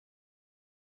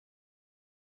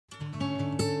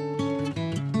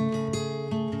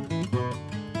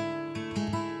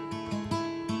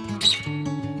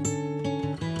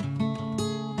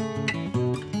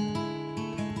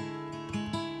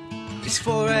It's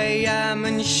 4 AM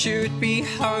and you should be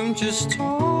home, just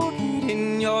talking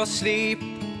in your sleep.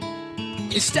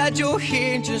 Instead you're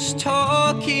here just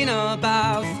talking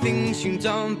about things you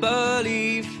don't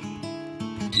believe.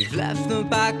 You've left the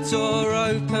back door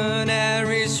open,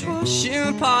 air is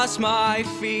rushing past my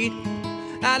feet,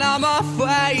 and I'm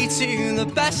halfway to the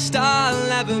best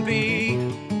I'll ever be.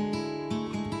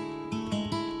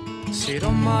 Sit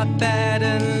on my bed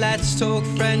and let's talk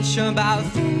French about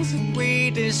things that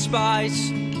we despise.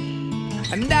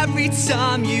 And every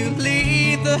time you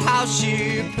leave the house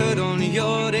you put on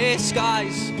your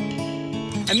disguise.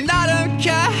 And I don't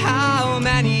care how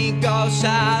many girls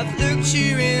have looked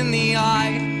you in the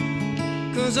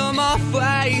eye, 'cause I'm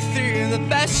halfway through the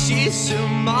best years of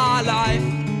my life.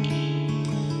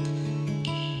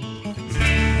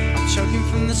 I'm choking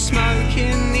from the smoke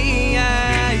in the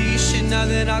air. You should know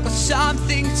that I've got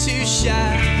something to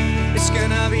share. It's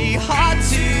gonna be hard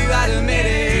to admit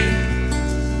it,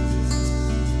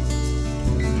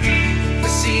 but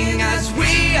seeing as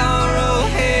we are all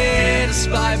here,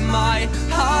 despite my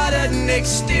hardened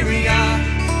exterior,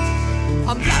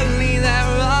 I'm lonely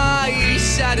there, I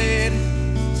said it.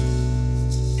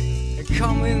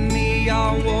 Come with me,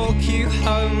 I'll walk you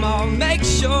home, I'll make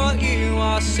sure you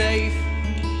are safe.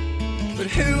 But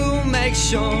who will make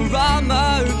sure I'm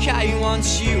okay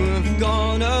once you have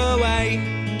gone away?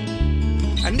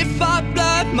 And if I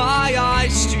blur my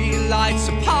eyes, street lights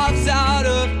are paths out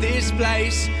of this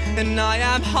place, and I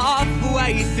am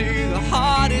halfway through the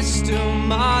hardest of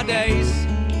my days.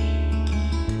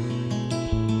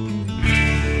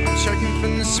 I'm choking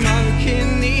from the smoke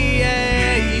in the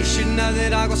air. You should know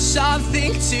that I've got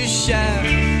something to share.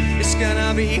 It's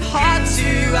gonna be hard to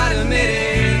admit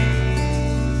it,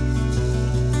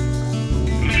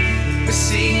 but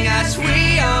seeing as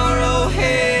we are all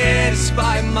here,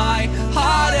 despite my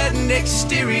hardened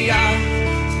exterior,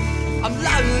 I'm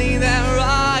lonely there,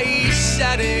 I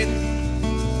said it.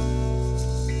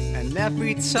 And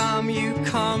every time you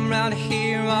come round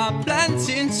here I blend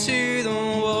into the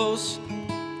walls,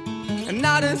 and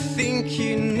I don't think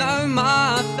you know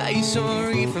my face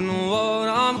or even what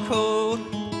I'm called.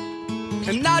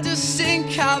 And I just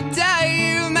think, how dare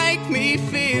you make me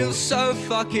feel so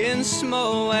fucking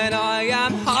small, when I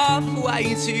am halfway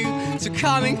to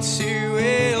coming to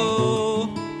it all.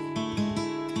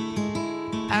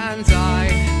 And I